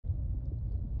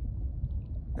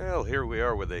Well, here we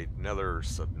are with another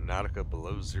Subnautica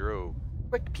Below Zero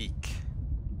quick peek.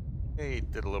 Hey,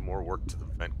 did a little more work to the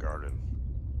vent garden.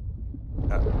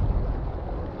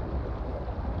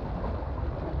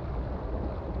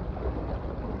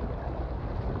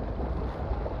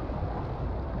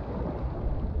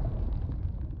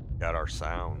 Got our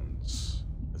sounds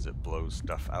as it blows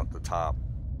stuff out the top.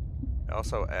 I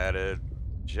also added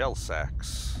gel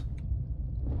sacks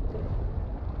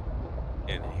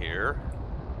in here.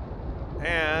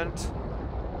 And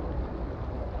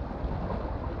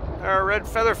our red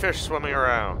featherfish swimming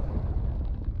around.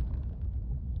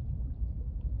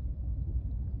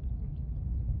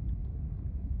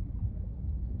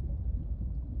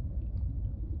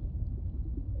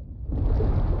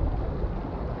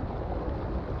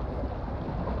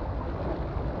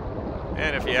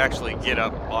 And if you actually get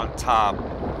up on top,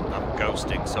 I'm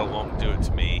ghosting, so it won't do it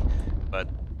to me, but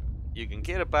you can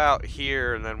get about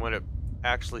here, and then when it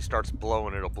actually starts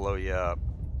blowing, it'll blow you up.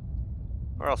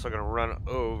 We're also going to run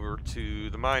over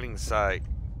to the mining site.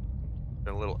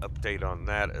 A little update on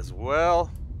that as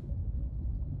well.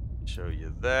 Show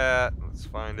you that. Let's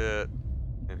find it.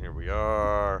 And here we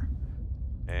are.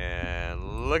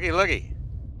 And looky.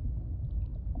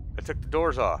 I took the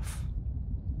doors off.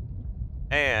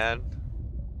 And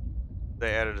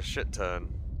they added a shit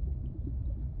ton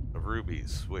of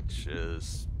rubies, which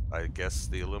is, I guess,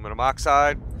 the aluminum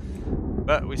oxide.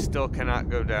 But we still cannot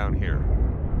go down here.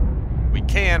 We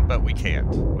can, but we can't.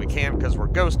 We can because we're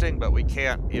ghosting, but we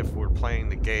can't if we're playing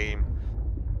the game.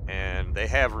 And they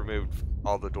have removed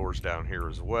all the doors down here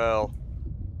as well.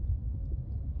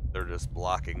 They're just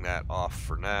blocking that off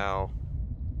for now.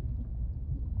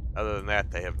 Other than that,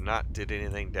 they have not did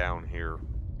anything down here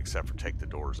except for take the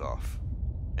doors off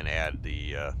and add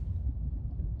the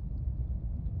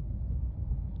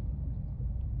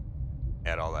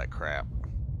add all that crap.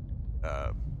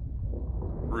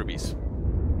 Rubies.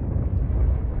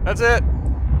 That's it.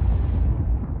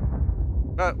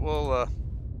 But we'll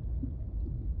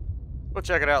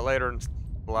check it out later in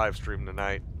the live stream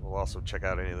tonight. We'll also check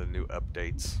out any of the new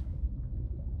updates.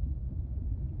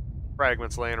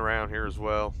 Fragments laying around here as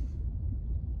well.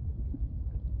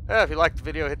 If you liked the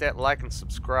video, hit that like and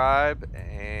subscribe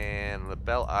and the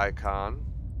bell icon.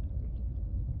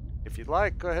 If you'd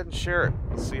like, go ahead and share it.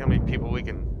 Let's see how many people we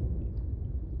can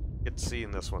get to see in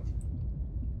this one.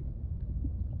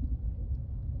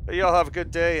 But y'all have a good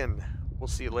day, and we'll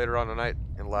see you later on tonight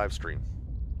in live stream.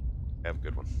 Have a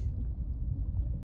good one.